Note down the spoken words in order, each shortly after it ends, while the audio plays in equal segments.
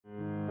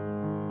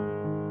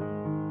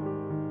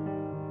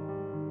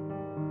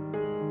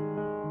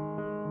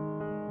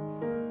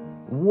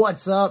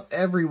What's up,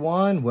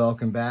 everyone?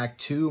 Welcome back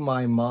to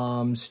my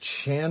mom's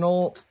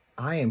channel.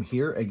 I am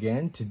here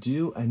again to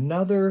do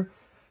another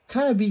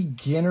kind of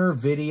beginner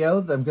video.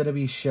 I'm going to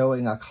be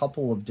showing a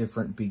couple of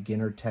different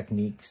beginner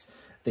techniques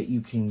that you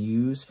can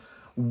use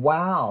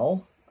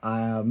while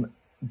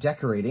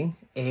decorating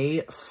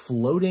a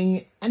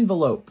floating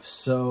envelope.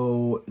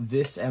 So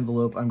this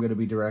envelope I'm going to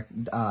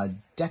be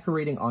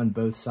decorating on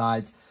both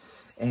sides,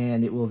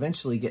 and it will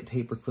eventually get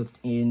paper clipped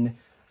in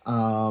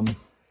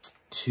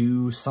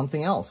to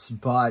something else.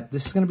 But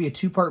this is going to be a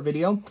two-part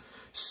video.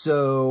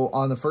 So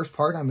on the first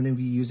part, I'm going to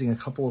be using a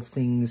couple of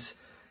things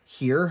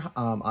here.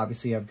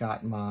 Obviously, I've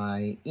got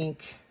my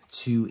ink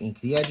to ink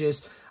the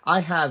edges.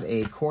 I have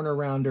a corner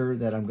rounder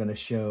that I'm going to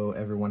show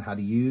everyone how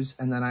to use.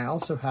 And then I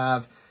also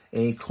have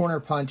a corner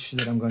punch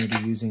that I'm going to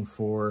be using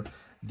for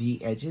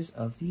the edges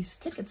of these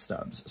ticket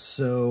stubs.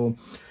 So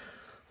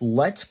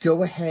let's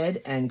go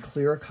ahead and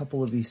clear a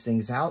couple of these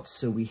things out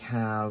so we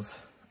have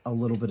a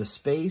little bit of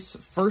space.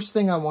 First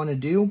thing I want to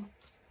do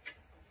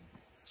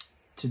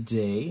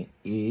today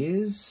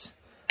is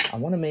I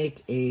want to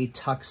make a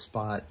tuck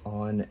spot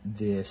on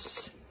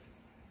this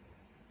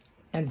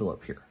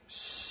envelope here.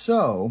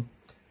 So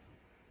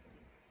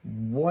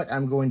what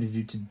I'm going to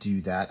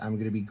do that, I'm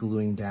going to be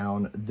gluing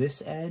down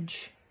this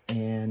edge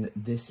and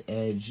this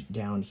edge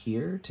down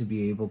here to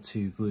be able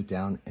to glue it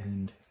down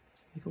and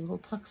make a little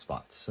tuck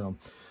spot. So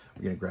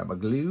we're going to grab a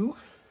glue.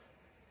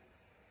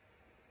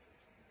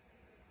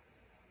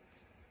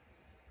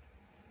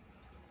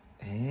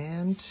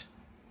 And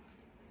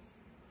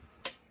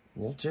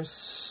we'll just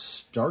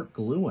start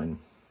gluing.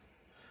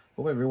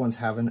 Hope everyone's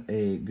having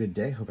a good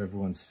day. Hope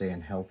everyone's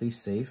staying healthy,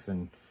 safe,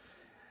 and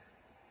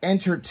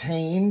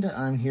entertained.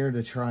 I'm here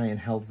to try and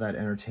help that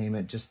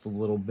entertainment just a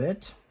little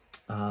bit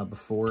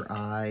before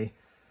I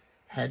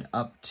head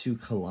up to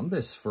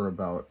Columbus for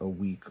about a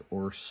week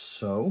or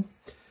so.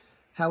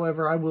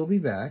 However, I will be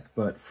back,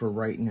 but for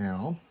right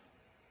now,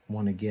 I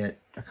want to get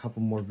a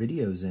couple more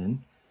videos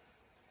in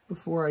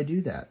before I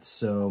do that.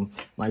 So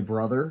my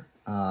brother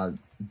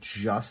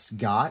just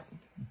got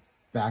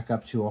back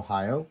up to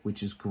Ohio,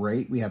 which is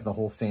great. We have the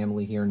whole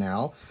family here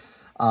now.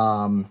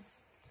 I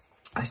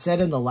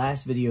said in the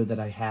last video that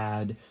I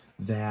had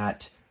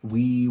that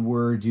we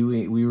were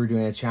doing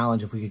a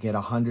challenge. If we could get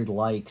 100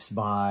 likes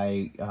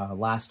by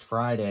last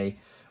Friday,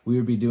 we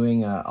would be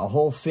doing a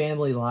whole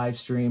family live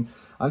stream.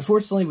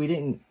 Unfortunately, we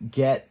didn't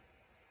get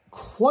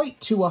quite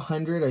to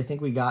 100. I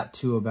think we got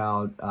to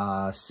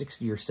about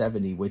 60 or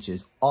 70, which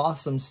is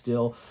awesome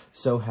still.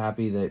 So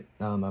happy that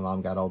my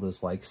mom got all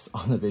those likes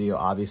on the video,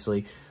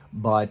 obviously.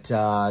 But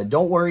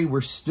don't worry,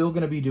 we're still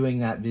going to be doing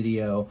that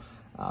video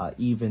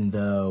even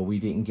though we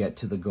didn't get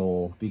to the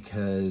goal,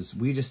 because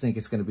we just think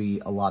it's going to be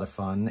a lot of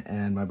fun,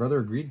 and my brother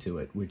agreed to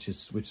it, which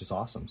is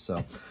awesome.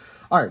 So,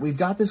 all right, we've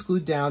got this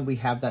glued down. We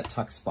have that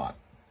tuck spot.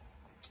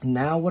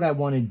 Now what I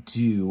want to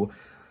do,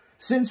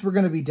 since we're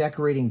going to be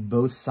decorating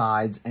both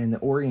sides and the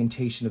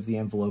orientation of the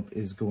envelope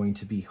is going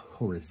to be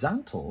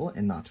horizontal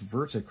and not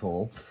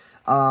vertical,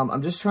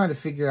 I'm just trying to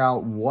figure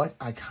out what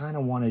I kind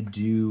of want to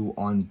do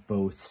on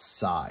both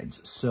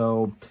sides.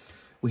 So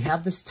we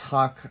have this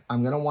tuck.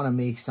 I'm going to want to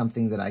make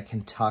something that I can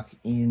tuck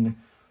in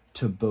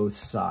to both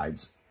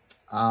sides.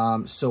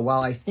 So while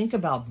I think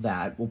about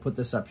that, we'll put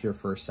this up here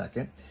for a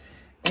second.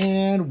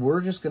 And we're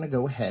just going to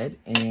go ahead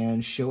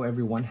and show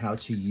everyone how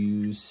to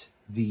use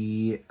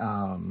the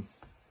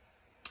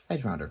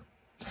edge rounder.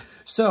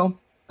 So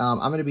I'm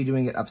going to be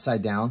doing it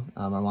upside down.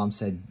 My mom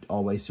said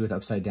always do it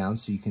upside down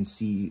so you can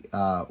see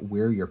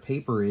where your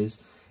paper is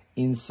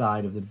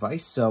inside of the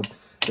device. So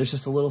there's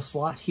just a little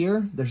slot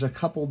here. There's a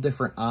couple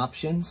different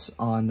options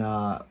on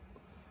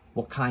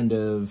what kind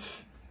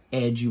of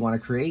edge you want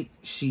to create.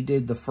 She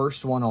did the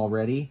first one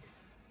already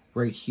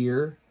right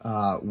here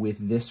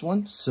with this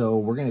one. So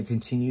we're going to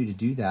continue to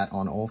do that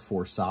on all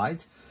four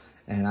sides.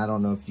 And I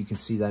don't know if you can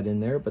see that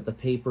in there, but the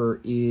paper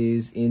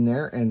is in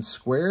there and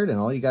squared, and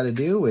all you got to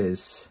do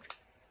is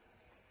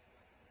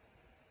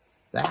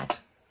that.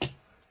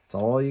 That's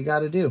all you got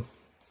to do,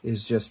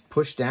 is just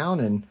push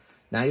down, and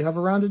now you have a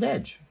rounded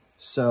edge.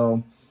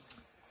 So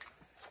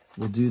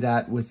we'll do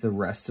that with the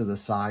rest of the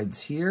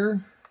sides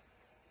here.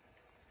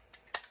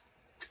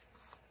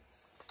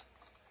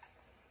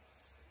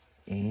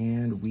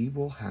 And we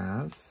will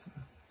have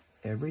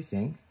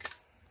everything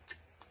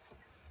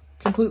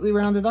completely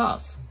rounded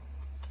off.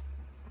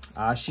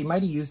 She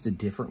might have used a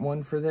different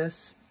one for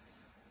this.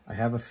 I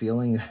have a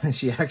feeling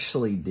she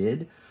actually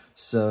did.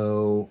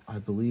 So I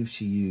believe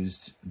she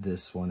used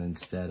this one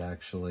instead,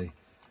 actually.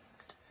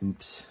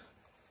 Oops.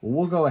 Well,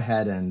 we'll go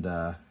ahead and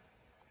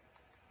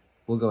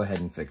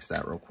fix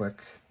that real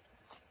quick.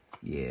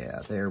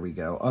 Yeah, there we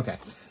go. Okay.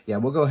 Yeah,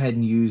 we'll go ahead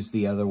and use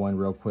the other one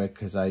real quick,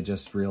 because I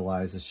just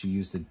realized that she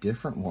used a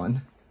different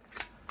one,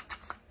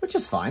 which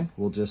is fine.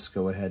 We'll just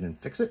go ahead and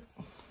fix it.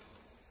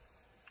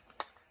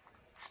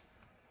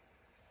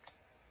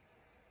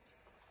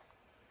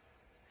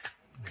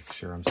 Make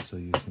sure I'm still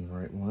using the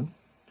right one.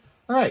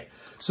 All right,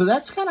 so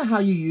that's kind of how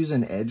you use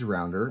an edge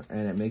rounder,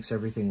 and it makes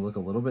everything look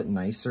a little bit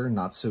nicer,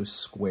 not so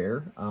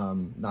square.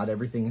 Not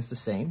everything is the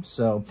same.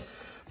 So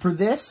for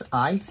this,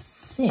 I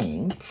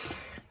think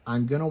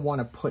I'm gonna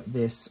wanna put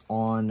this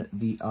on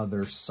the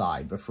other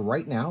side, but for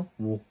right now,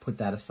 we'll put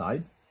that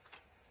aside.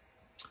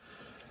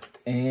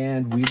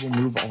 And we will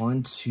move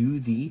on to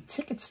the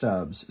ticket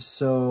stubs.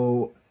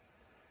 So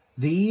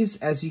these,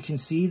 as you can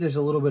see, there's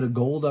a little bit of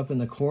gold up in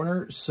the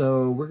corner.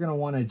 So we're gonna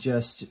wanna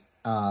just,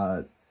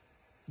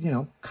 you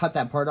know, cut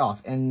that part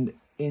off. And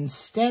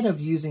instead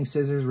of using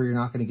scissors where you're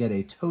not gonna get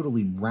a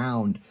totally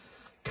round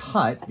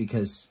cut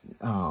because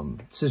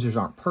scissors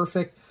aren't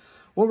perfect,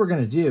 what we're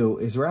going to do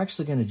is we're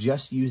actually going to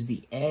just use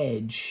the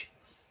edge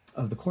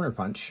of the corner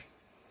punch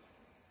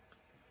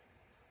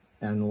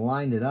and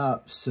line it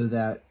up so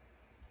that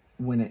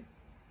when it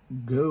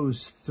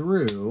goes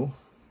through,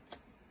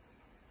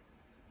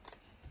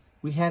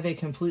 we have a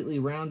completely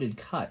rounded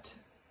cut,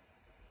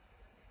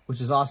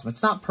 which is awesome.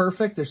 It's not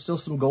perfect. There's still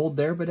some gold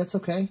there, but it's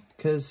okay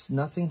because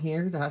nothing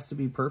here has to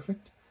be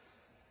perfect.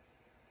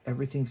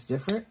 Everything's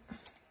different.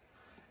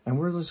 And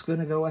we're just going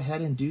to go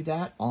ahead and do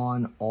that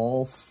on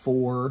all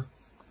 4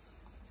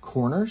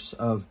 corners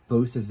of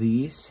both of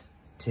these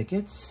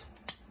tickets.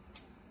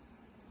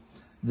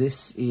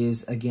 This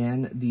is,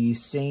 again, the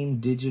same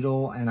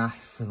digital, and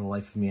for the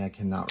life of me, I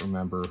cannot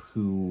remember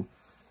who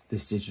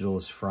this digital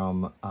is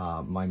from.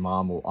 My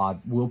mom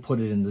will put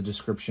it in the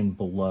description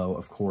below,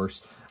 of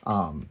course.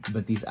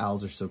 But these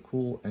owls are so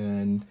cool,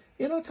 and,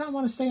 you know, I kind of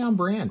want to stay on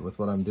brand with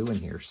what I'm doing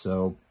here,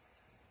 so...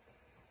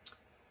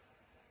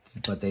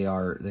 But they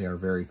are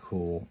very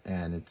cool,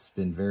 and it's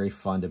been very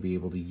fun to be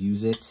able to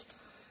use it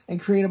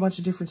and create a bunch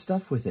of different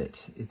stuff with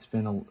it. It's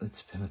been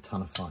a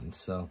ton of fun.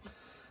 So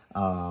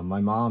my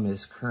mom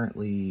is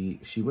currently,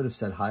 she would have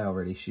said hi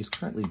already. She's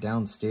currently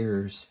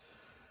downstairs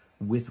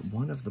with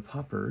one of the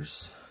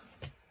puppers.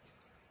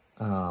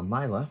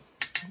 Mila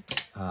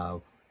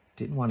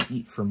didn't want to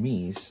eat for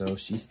me, so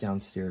she's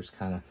downstairs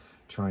kind of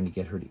trying to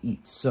get her to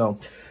eat. So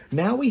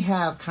now we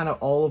have kind of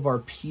all of our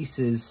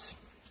pieces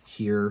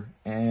here,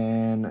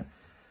 and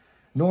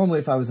normally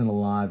if I was in a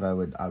live, I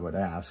would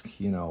ask,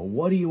 you know,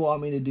 what do you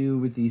want me to do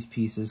with these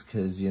pieces?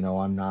 Because, you know,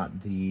 I'm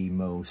not the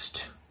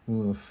most,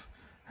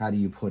 how do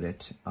you put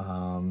it,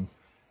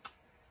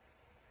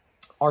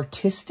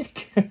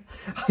 artistic,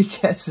 I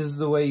guess is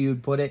the way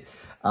you'd put it.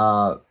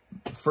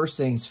 First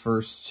things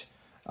first,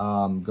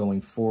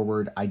 going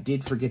forward, I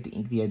did forget to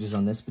ink the edges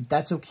on this, but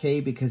that's okay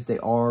because they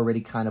are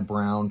already kind of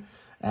brown,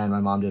 and my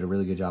mom did a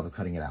really good job of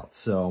cutting it out.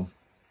 So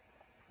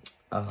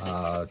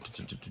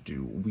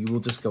we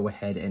will just go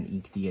ahead and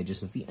ink the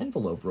edges of the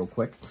envelope real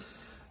quick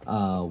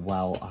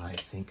while I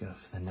think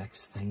of the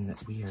next thing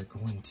that we are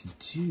going to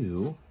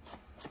do.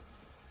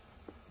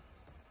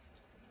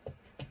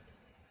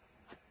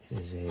 It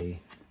is a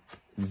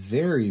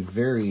very,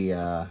 very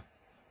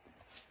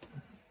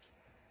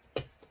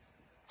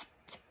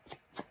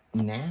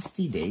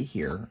nasty day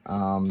here.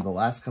 The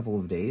last couple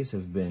of days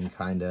have been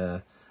kind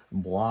of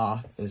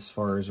blah as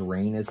far as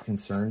rain is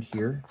concerned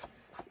here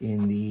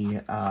in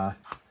the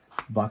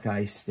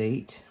Buckeye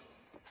State.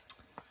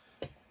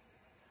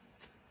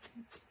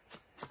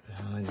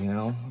 You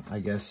know, I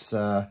guess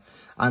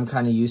I'm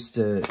kind of used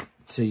to,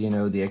 you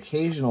know, the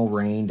occasional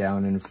rain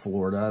down in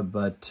Florida,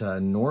 but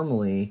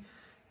normally,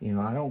 you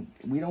know,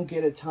 we don't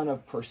get a ton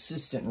of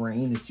persistent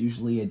rain. It's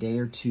usually a day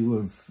or two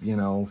of, you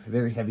know,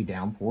 very heavy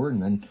downpour,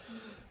 and then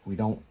we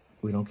don't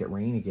get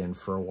rain again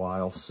for a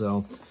while.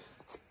 So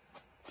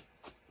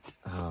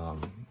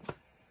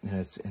and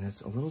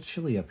it's a little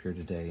chilly up here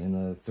today, in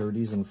the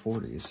 30s and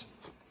 40s.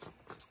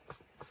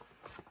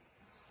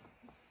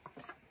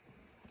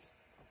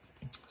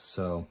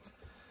 So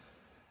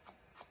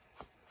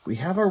we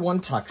have our one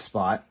tuck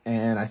spot,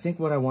 and I think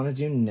what I want to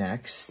do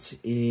next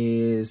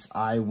is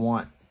I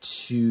want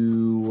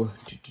to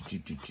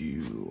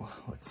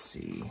let's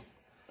see.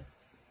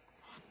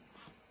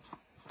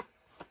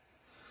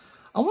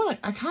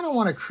 I kind of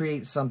want to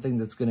create something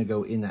that's going to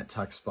go in that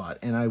tuck spot,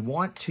 and I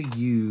want to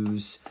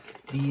use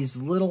these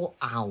little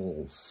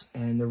owls,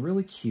 and they're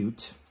really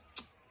cute.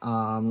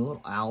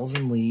 Little owls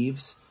and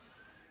leaves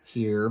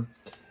here,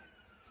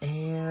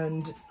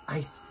 and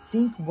I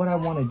think what I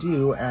want to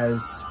do,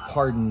 as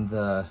pardon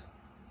the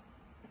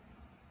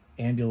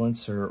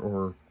ambulance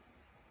or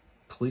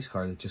police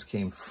car that just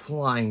came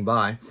flying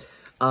by,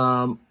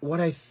 what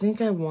I think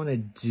I want to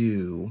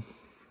do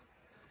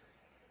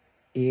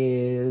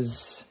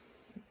is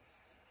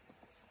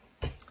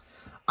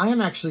I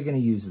am actually going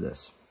to use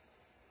this.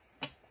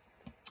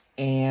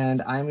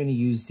 And I'm going to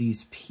use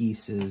these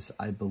pieces,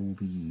 I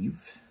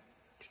believe.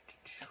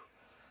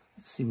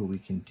 Let's see what we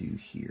can do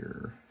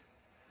here.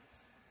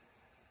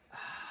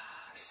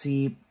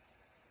 See,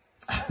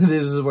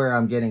 this is where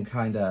I'm getting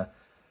kind of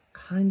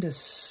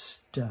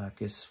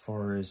stuck as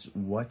far as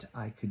what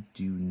I could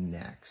do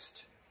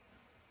next.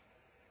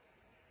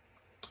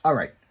 All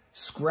right,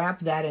 scrap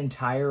that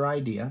entire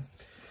idea.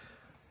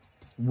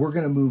 We're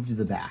going to move to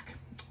the back.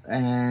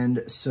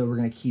 And so we're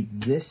going to keep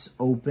this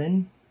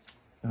open.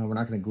 We're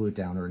not going to glue it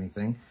down or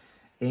anything.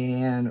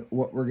 And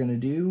what we're going to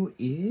do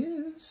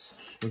is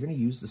we're going to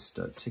use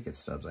the ticket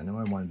stubs. I know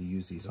I wanted to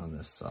use these on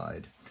this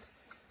side.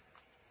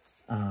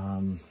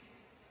 I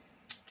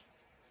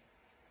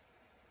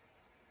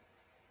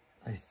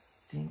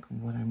think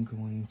what I'm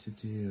going to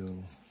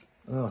do...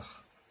 Ugh.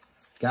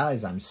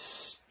 Guys, I'm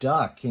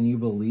stuck. Can you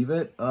believe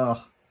it? Ugh.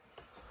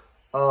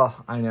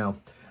 Oh, I know.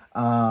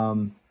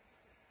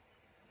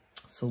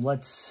 So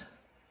let's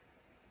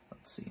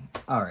see.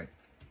 All right.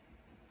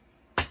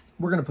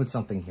 We're going to put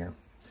something here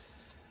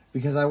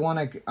because I want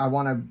it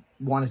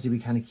to be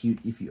kind of cute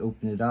if you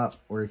open it up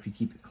or if you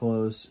keep it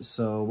closed.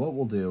 So what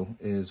we'll do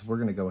is we're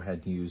going to go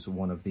ahead and use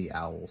one of the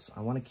owls.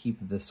 I want to keep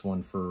this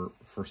one for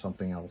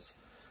something else,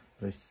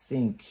 but I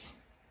think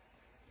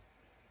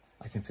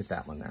I can fit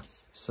that one there.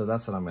 So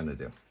that's what I'm going to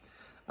do.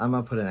 I'm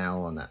going to put an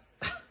owl on that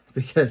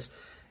because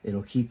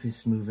it'll keep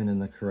us moving in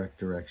the correct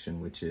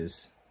direction, which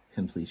is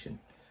completion.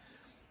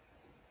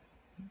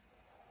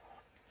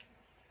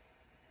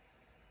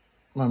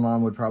 My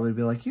mom would probably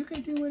be like, you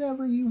can do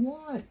whatever you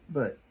want,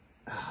 but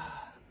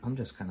I'm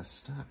just kind of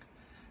stuck.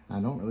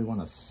 I don't really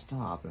want to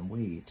stop and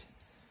wait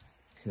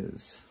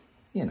because,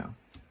 you know.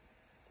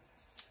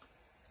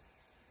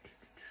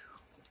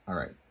 All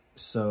right,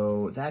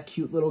 so that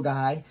cute little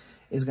guy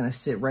is going to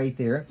sit right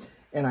there,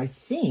 and I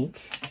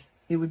think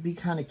it would be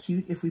kind of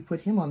cute if we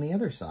put him on the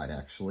other side,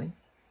 actually.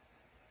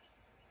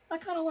 I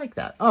kind of like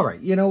that. All right,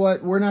 you know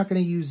what? We're not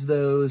going to use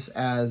those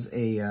as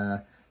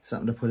a...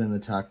 something to put in the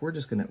tuck. We're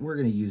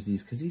gonna use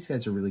these because these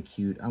guys are really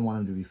cute. I want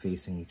them to be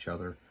facing each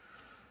other.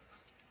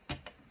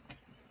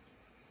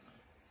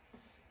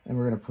 And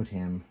we're gonna put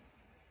him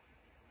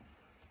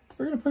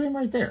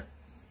right there.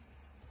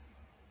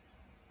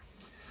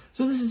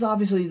 So this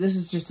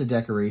is just a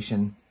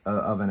decoration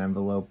of an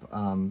envelope.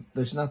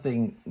 There's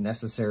nothing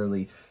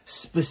necessarily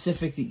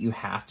specific that you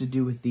have to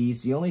do with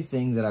these. The only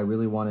thing that I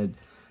really wanted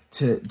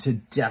to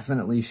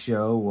definitely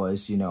show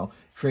was, you know,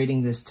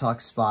 creating this tuck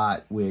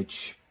spot,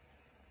 which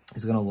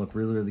is going to look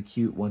really, really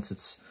cute once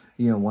it's,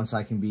 you know, once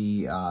I can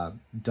be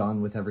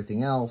done with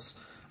everything else.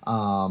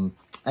 And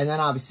then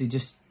obviously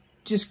just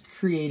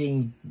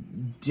creating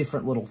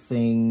different little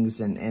things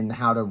and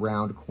how to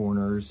round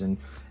corners and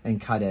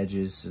cut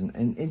edges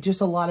and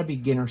just a lot of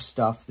beginner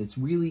stuff that's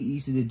really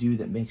easy to do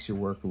that makes your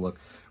work look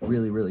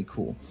really, really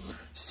cool.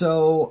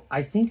 So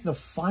I think the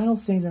final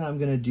thing that I'm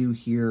going to do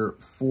here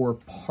for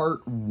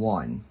part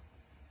 1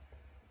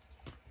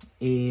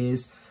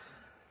 is...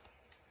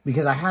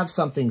 because I have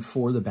something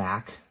for the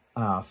back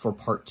for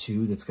part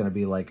 2 that's going to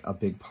be like a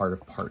big part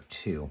of part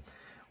 2.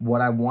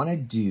 What I want to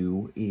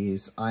do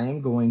is I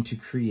am going to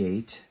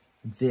create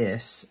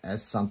this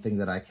as something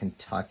that I can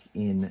tuck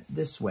in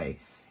this way.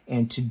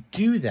 And to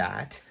do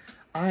that,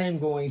 I am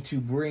going to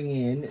bring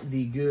in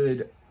the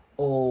good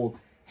old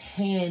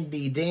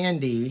handy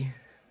dandy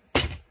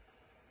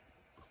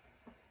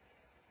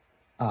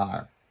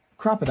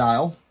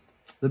Crop-A-Dile,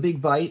 the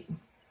Big Bite,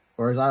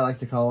 or as I like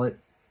to call it,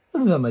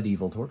 the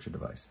medieval torture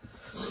device.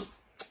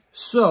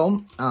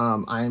 So,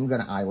 I am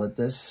going to eyelet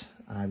this.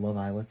 I love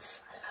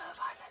eyelets. I love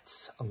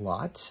eyelets a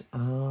lot.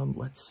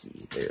 Let's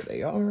see. There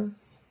they are.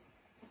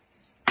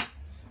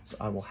 So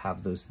I will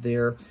have those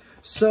there.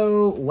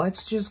 So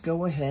let's just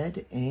go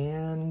ahead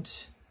and...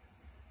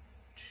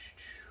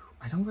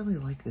 I don't really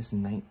like this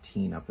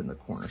 19 up in the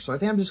corner. So I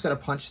think I'm just going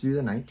to punch through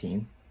the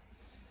 19.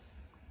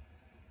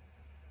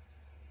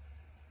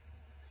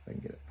 If I can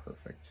get it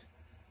perfect.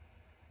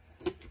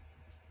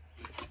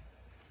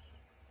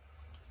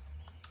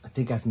 I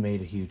think I've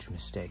made a huge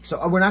mistake.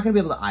 So we're not going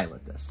to be able to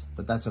eyelet this,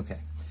 but that's okay.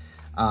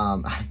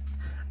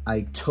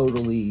 I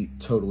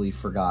totally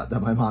forgot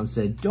that my mom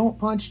said, don't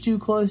punch too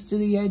close to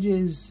the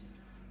edges.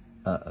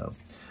 Uh-oh.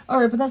 All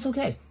right, but that's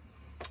okay.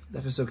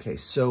 That is okay.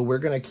 So we're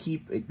going to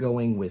keep it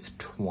going with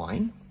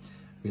twine.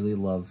 Really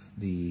love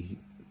the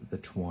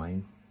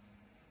twine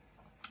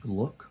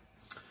look.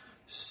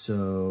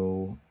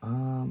 So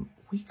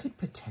we could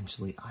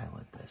potentially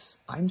eyelet this.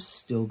 I'm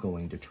still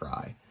going to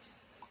try,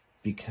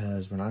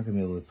 because we're not going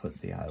to be able to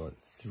put the eyelet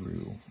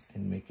through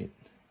and make it,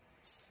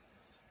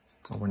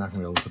 well, we're not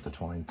going to be able to put the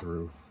twine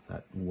through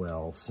that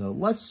well. So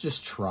let's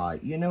just try.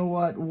 You know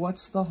what?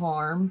 What's the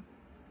harm?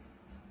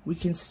 We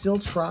can still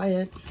try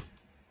it.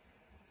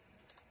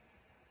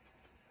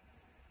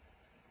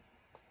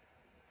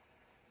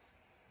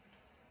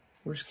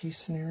 Worst case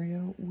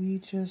scenario, we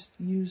just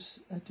use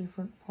a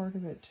different part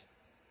of it.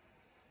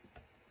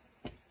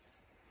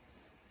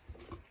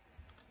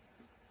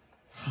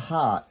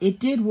 Haha, it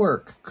did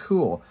work.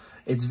 Cool.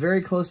 It's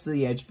very close to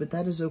the edge, but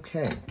that is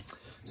okay.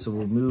 So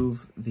we'll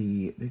move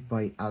the Big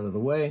Bite out of the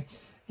way,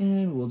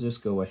 and we'll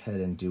just go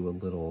ahead and do a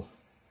little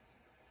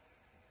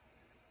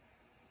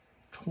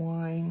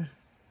twine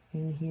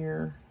in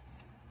here.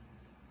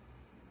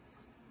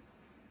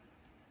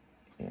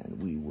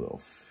 And we will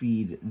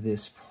feed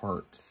this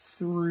part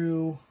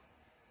through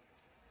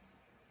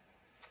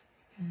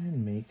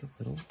and make a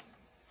little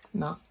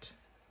knot.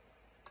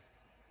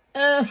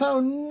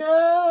 Oh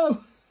no!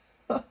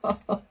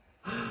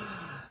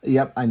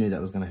 Yep, I knew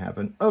that was going to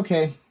happen.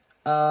 Okay.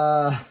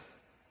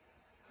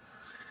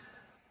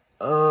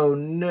 Oh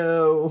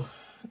no.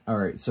 All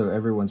right, so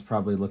everyone's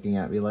probably looking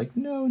at me like,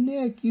 no,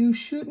 Nick, you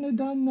shouldn't have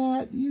done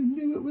that. You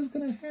knew it was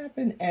going to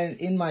happen. And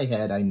in my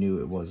head, I knew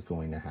it was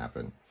going to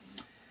happen.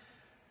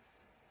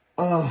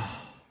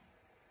 Oh,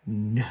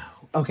 no.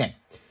 Okay,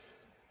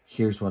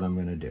 here's what I'm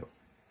going to do.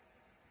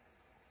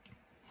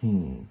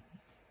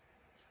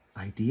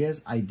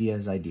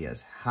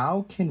 Ideas.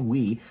 How can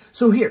we...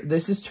 So here,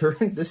 this is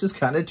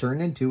kind of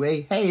turned into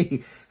a,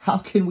 hey, how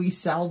can we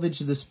salvage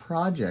this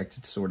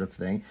project sort of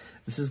thing.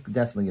 This is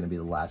definitely going to be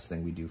the last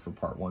thing we do for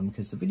part 1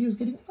 because the video is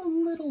getting a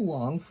little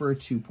long for a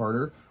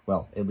 2-parter.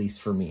 Well, at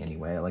least for me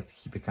anyway. I like to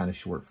keep it kind of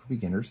short for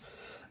beginners.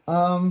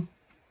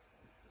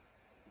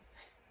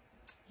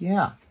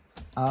 Yeah.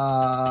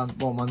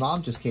 Well, my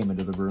mom just came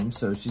into the room,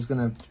 so she's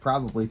going to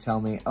probably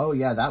tell me, oh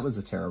yeah, that was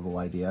a terrible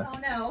idea. Oh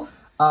no.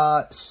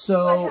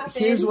 So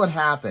here's what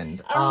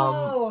happened.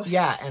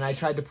 Yeah, and I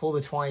tried to pull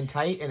the twine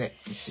tight and it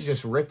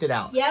just ripped it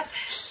out. Yep.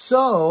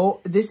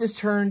 So this has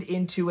turned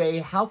into a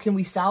how can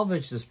we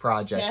salvage this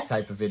project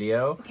type of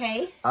video.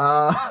 Okay.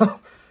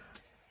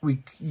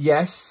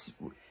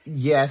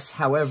 Yes,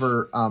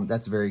 however,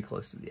 that's very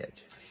close to the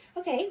edge.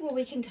 Okay, well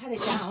we can cut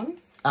it down.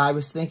 I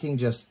was thinking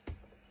just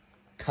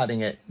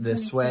cutting it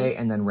this way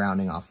and then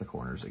rounding off the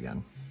corners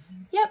again.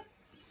 Yep.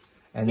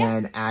 And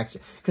then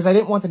because I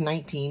didn't want the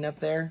 19 up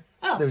there.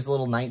 Oh. There was a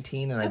little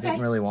 19 and I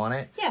didn't really want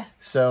it. Yeah.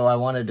 So I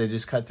wanted to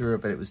just cut through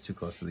it, but it was too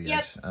close to the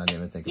edge. I didn't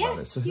even think about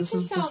it. So this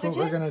is just what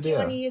we're going to do. Do you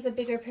want to use a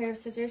bigger pair of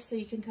scissors so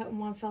you can cut in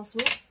one fell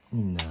swoop?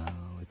 No,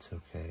 it's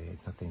okay.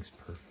 Nothing's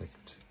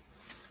perfect.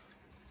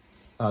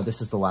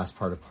 This is the last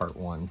part of part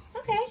 1.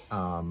 Okay.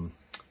 I'm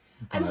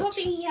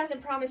hoping he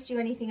hasn't promised you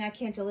anything I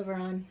can't deliver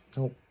on.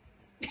 Nope.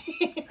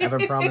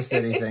 Haven't promised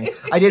anything.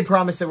 I did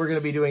promise that we're going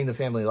to be doing the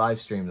family live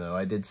stream, though.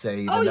 I did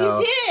say, you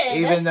did?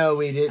 Even though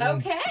we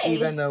didn't,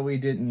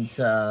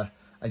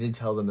 I did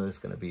tell them that it's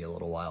going to be a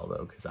little while,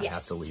 though, because I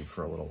have to leave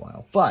for a little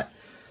while. But,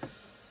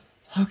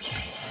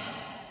 okay.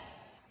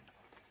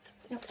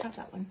 Nope, not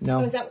that one. No.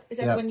 Oh, is that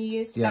the one you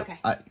used? Yeah. Okay.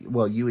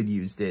 Well, you had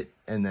used it,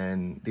 and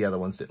then the other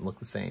ones didn't look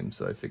the same,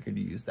 so I figured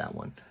you used that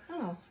one.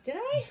 Oh, did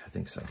I? I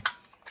think so.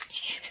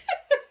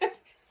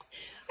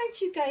 Aren't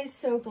you guys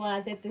so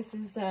glad that this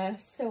is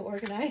so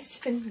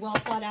organized and well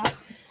thought out?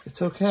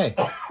 It's okay.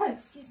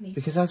 Excuse me.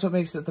 Because that's what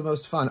makes it the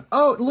most fun.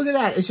 Oh, look at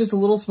that. It's just a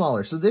little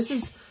smaller. So this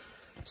is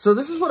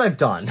what I've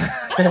done.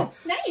 Oh,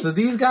 nice. So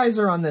these guys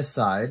are on this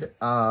side.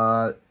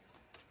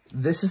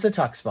 This is the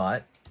tuck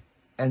spot.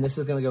 And this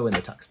is going to go in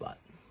the tuck spot.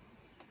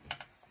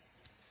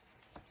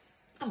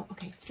 Oh,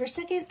 okay. For a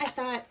second, I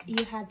thought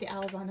you had the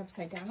owls on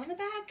upside down on the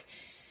back.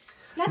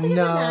 Not that it would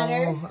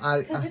matter,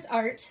 because it's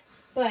art,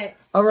 but...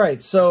 All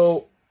right,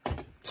 so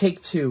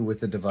take 2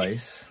 with the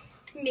device.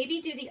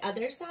 Maybe do the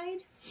other side?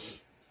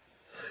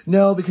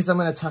 No, because I'm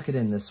going to tuck it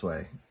in this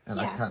way. And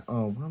yeah. I can't...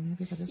 Oh, well,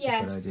 maybe that is a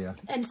good idea.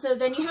 And so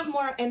then you have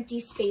more empty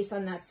space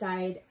on that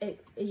side.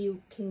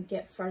 You can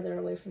get farther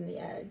away from the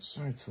edge.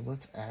 All right, so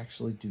let's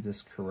actually do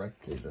this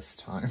correctly this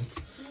time.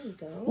 There you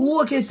go.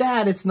 Look at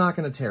that. It's not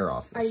going to tear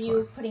off this time. Are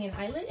you putting an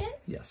eyelet in?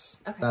 Yes.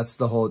 Okay.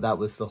 That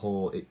was the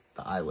whole, the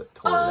eyelet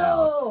tore it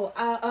out.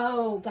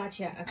 Oh,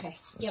 gotcha. Okay.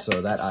 Yep.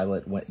 So that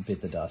eyelet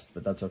bit the dust,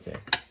 but that's okay.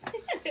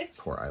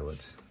 Poor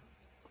eyelet.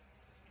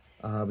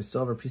 We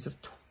still have our piece of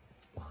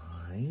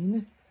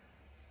twine.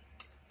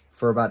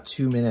 For about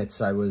 2 minutes,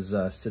 I was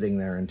sitting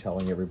there and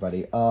telling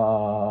everybody,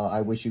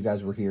 I wish you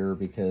guys were here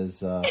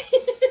because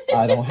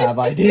I don't have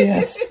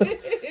ideas.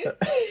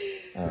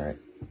 All right.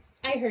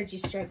 I heard you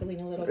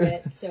struggling a little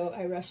bit, so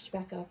I rushed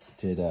back up.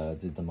 Did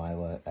the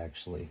Mila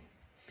actually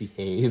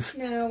behave?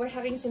 No, we're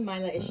having some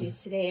Mila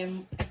issues today.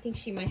 I think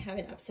she might have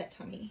an upset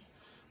tummy.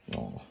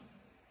 Oh,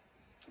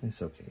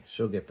 it's okay.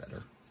 She'll get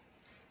better.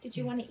 Did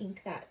you want to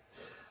ink that?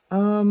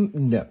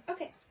 No.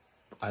 Okay.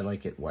 I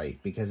like it white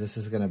because this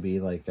is going to be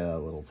like a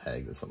little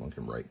tag that someone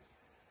can write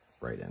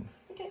in.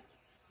 Okay.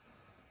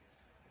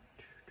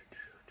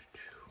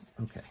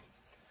 Okay.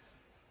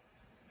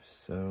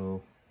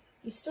 So...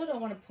 You still don't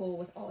want to pull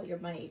with all your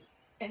might.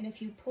 And if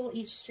you pull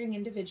each string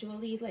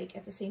individually, like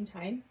at the same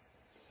time,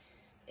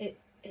 it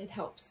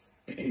helps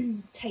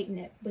tighten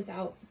it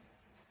without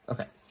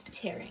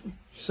tearing.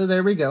 So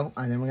there we go.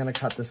 I'm going to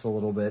cut this a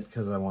little bit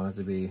because I want it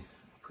to be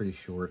pretty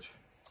short.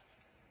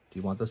 Do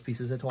you want those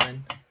pieces of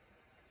twine?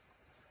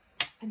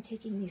 I'm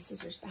taking these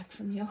scissors back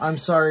from you. I'm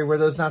sorry, were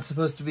those not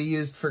supposed to be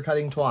used for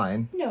cutting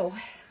twine? No.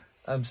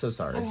 I'm so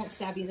sorry. I won't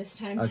stab you this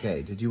time.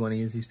 Okay, did you want to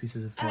use these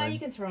pieces of twine? You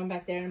can throw them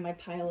back there in my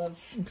pile of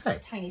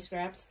tiny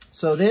scraps.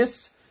 So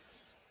this,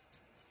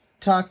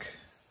 tuck.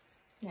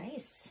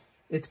 Nice.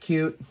 It's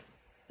cute.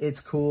 It's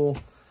cool.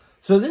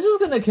 So this is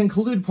going to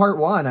conclude part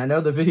 1. I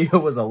know the video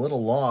was a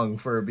little long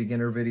for a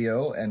beginner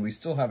video, and we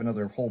still have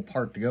another whole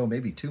part to go,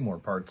 maybe 2 more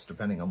parts,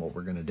 depending on what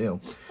we're going to do.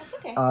 That's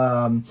okay.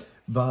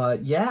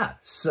 But yeah,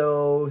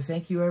 so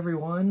thank you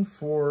everyone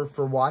for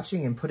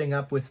watching and putting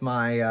up with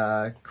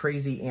my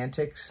crazy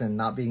antics and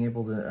not being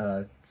able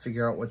to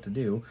figure out what to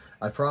do.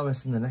 I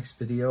promise in the next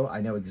video, I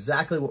know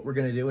exactly what we're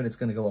going to do, and it's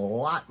going to go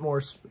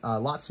a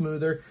lot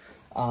smoother.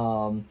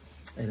 And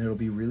it'll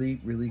be really,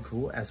 really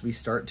cool as we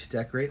start to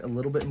decorate a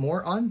little bit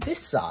more on this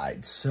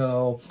side.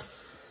 So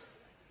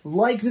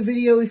like the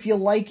video if you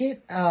like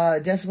it,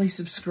 definitely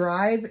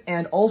subscribe.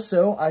 And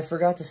also, I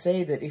forgot to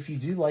say that if you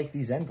do like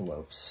these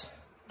envelopes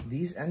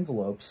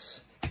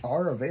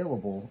are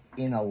available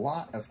in a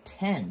lot of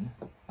 10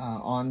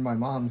 on my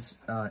mom's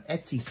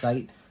Etsy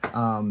site.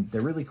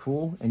 They're really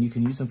cool, and you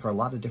can use them for a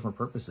lot of different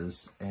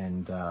purposes,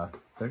 and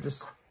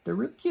they're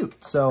really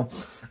cute. So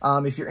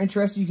if you're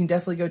interested, you can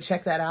definitely go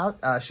check that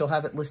out. She'll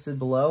have it listed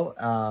below.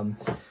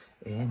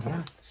 And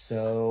yeah,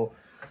 so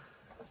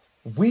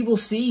we will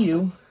see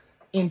you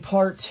in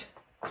part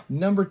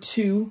number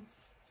 2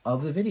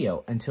 of the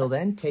video. Until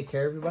then, take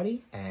care,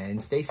 everybody,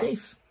 and stay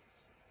safe.